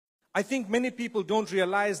I think many people don't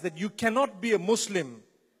realize that you cannot be a Muslim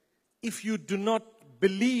if you do not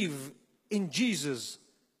believe in Jesus,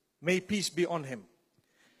 may peace be on him.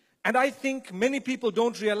 And I think many people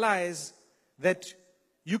don't realize that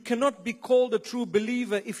you cannot be called a true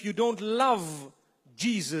believer if you don't love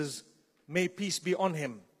Jesus, may peace be on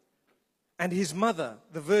him, and his mother,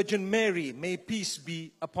 the Virgin Mary, may peace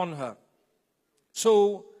be upon her.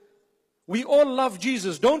 So, we all love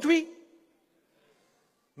Jesus, don't we?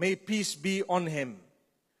 May peace be on him.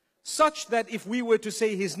 Such that if we were to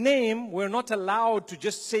say his name, we're not allowed to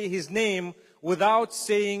just say his name without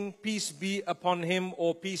saying peace be upon him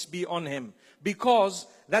or peace be on him. Because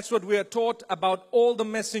that's what we are taught about all the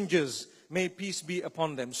messengers, may peace be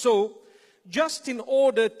upon them. So, just in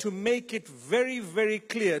order to make it very, very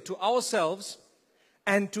clear to ourselves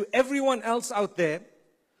and to everyone else out there,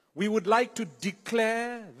 we would like to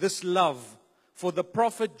declare this love for the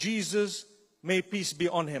Prophet Jesus, may peace be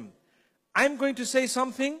on him. I'm going to say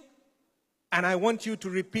something, and I want you to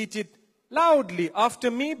repeat it loudly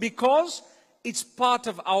after me because it's part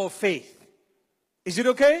of our faith. Is it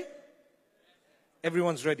okay?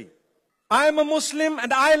 Everyone's ready. I am a Muslim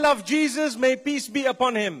and I love Jesus, may peace be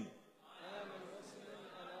upon him.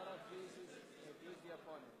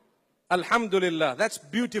 Alhamdulillah, that's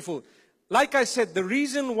beautiful. Like I said, the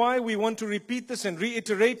reason why we want to repeat this and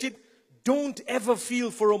reiterate it, don't ever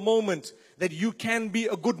feel for a moment that you can be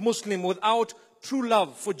a good Muslim without true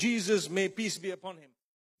love for Jesus, may peace be upon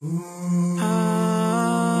him.